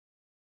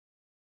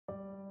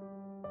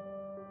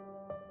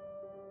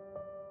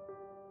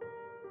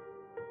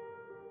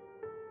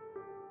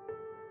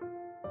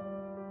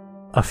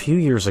A few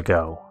years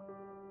ago,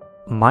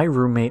 my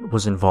roommate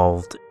was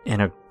involved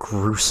in a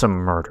gruesome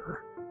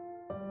murder.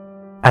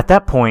 At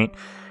that point,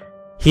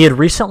 he had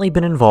recently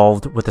been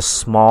involved with a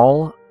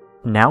small,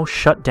 now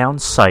shut down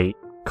site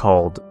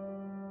called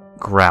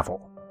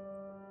Gravel.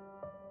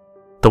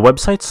 The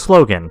website's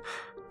slogan,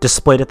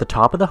 displayed at the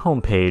top of the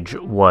homepage,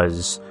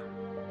 was,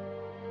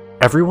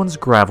 "Everyone's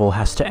gravel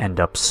has to end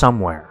up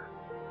somewhere,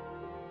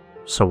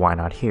 so why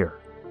not here?"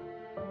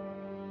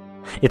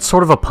 It's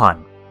sort of a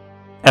pun.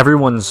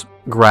 Everyone's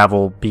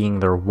gravel being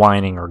their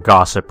whining or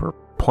gossip or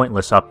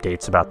pointless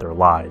updates about their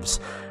lives,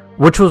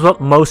 which was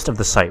what most of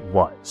the site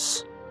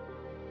was.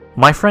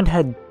 My friend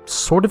had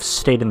sort of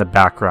stayed in the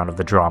background of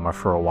the drama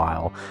for a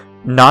while,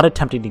 not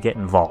attempting to get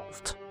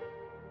involved.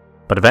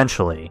 But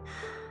eventually,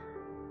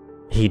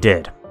 he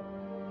did.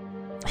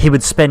 He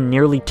would spend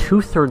nearly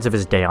 2/3 of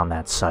his day on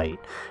that site,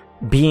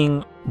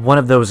 being one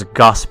of those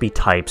gossipy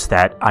types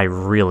that I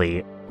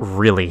really,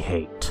 really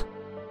hate.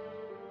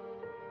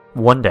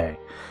 One day,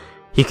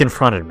 he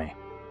confronted me.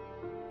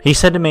 He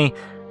said to me,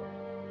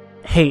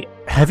 "Hey,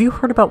 have you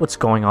heard about what's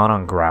going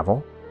on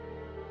Gravel?"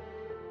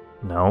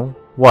 "No,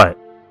 what?"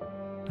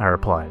 I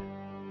replied.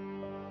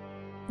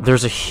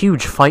 "There's a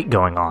huge fight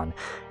going on,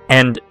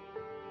 and..."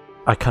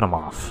 I cut him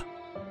off.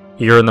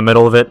 "You're in the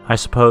middle of it, I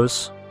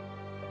suppose?"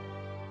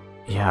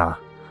 "Yeah,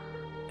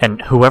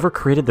 and whoever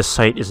created the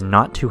site is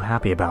not too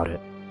happy about it.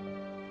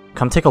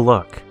 Come take a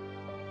look."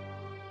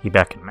 He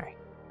beckoned me.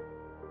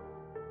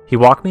 He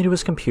walked me to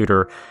his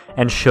computer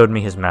and showed me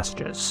his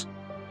messages.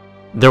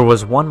 There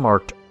was one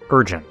marked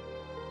urgent,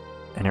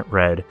 and it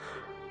read,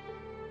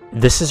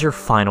 "This is your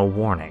final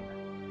warning.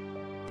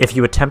 If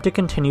you attempt to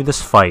continue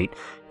this fight,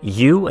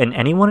 you and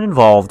anyone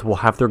involved will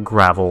have their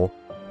gravel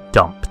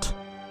dumped.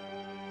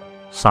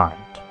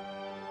 Signed,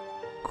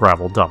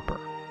 Gravel Dumper."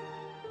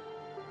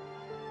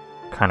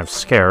 Kind of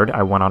scared,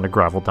 I went on to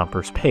Gravel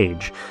Dumper's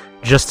page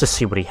just to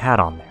see what he had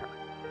on there.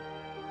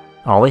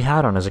 All he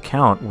had on his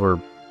account were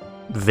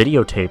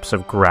videotapes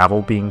of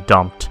gravel being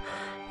dumped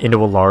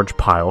into a large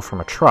pile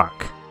from a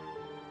truck.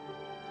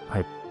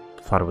 I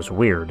thought it was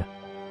weird.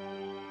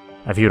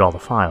 I viewed all the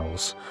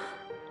files.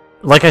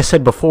 Like I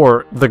said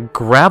before, the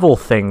gravel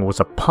thing was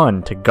a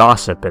pun to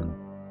gossip and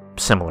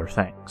similar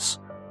things.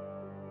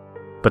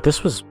 But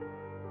this was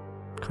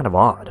kind of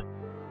odd.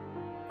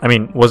 I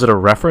mean, was it a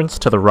reference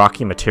to the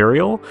rocky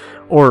material,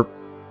 or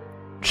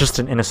just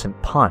an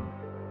innocent pun?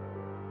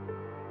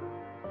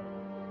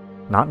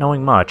 Not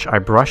knowing much, I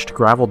brushed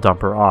Gravel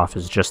Dumper off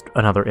as just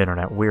another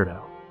internet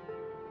weirdo.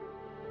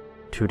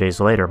 2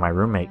 days later, my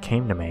roommate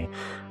came to me,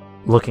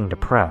 looking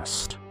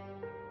depressed.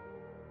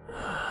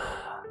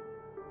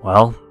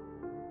 "Well,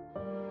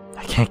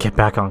 I can't get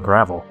back on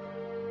Gravel.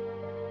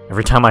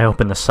 Every time I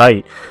open the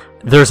site,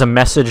 there's a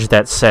message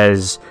that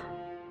says,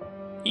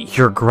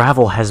 'Your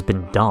gravel has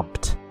been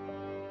dumped.'"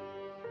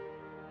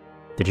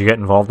 "Did you get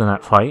involved in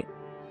that fight?"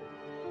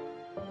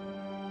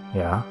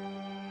 "Yeah."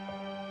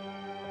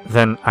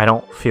 "Then I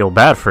don't feel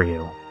bad for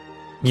you.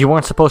 You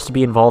weren't supposed to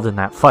be involved in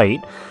that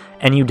fight,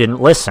 and you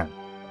didn't listen."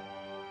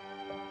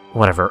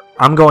 "Whatever,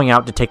 I'm going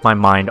out to take my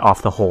mind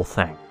off the whole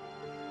thing."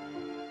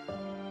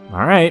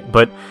 "Alright,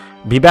 but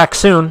be back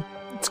soon.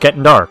 It's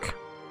getting dark."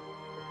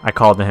 I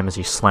called to him as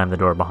he slammed the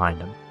door behind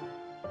him.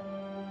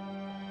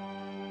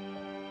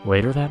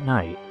 Later that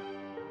night,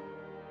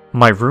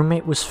 my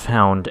roommate was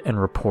found and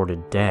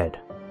reported dead.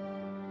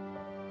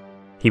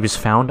 He was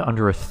found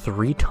under a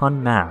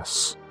 3-ton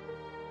mass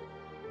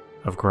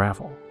of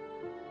gravel.